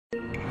Hi,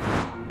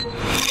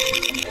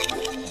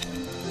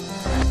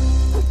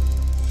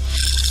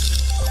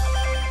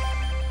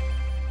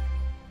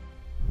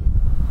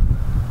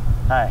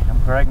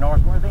 I'm Greg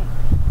Northworthy,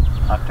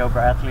 October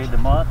Athlete of the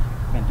Month.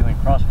 Been doing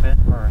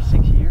CrossFit for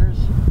 6 years.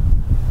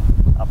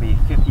 I'll be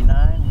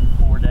 59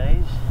 in 4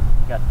 days.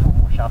 Got 4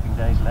 more shopping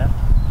days left.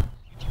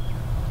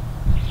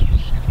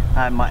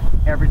 My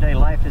everyday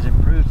life has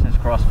improved since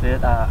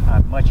CrossFit.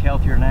 I'm much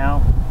healthier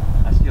now.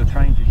 I still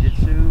train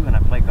jiu-jitsu and I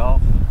play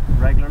golf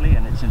regularly,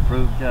 and it's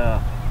improved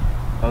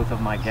both of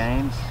my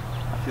games.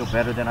 I feel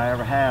better than I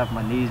ever have.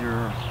 My knees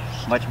are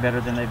much better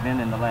than they've been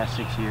in the last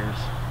 6 years.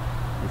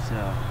 It's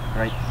a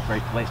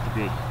great place to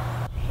be.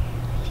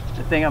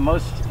 The thing I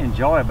most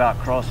enjoy about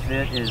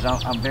CrossFit is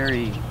I'm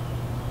very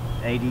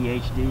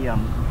ADHD.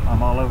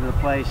 I'm all over the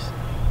place,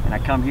 and I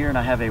come here and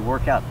I have a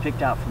workout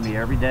picked out for me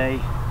every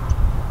day.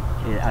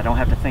 I don't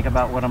have to think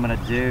about what I'm going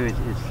to do.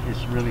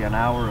 It's really an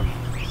hour of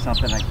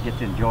something I get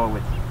to enjoy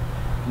with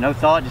no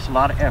thought, just a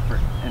lot of effort,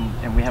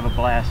 and we have a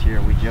blast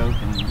here. We joke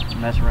and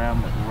mess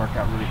around, but we work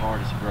out really hard.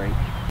 It's great.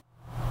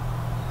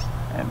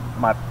 And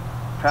my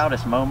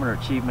proudest moment or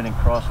achievement in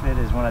CrossFit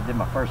is when I did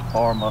my first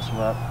bar muscle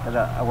up, because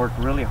I worked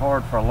really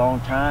hard for a long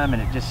time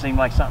and it just seemed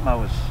like something I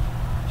was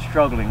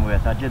struggling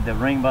with. I did the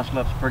ring muscle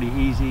ups pretty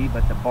easy,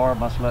 but the bar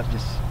muscle up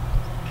just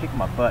kicked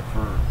my butt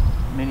for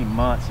many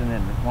months, and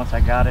then once I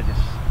got it,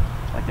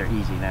 it's like they're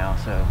easy now.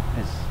 So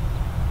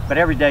but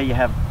every day you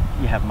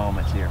have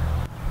moments here.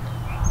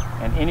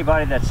 And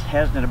anybody that's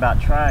hesitant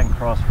about trying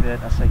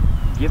CrossFit, I say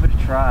give it a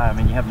try. I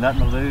mean, you have nothing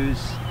to lose.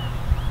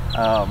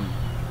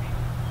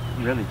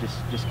 Really,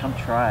 just come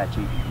try it.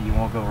 You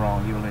won't go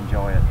wrong. You will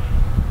enjoy it.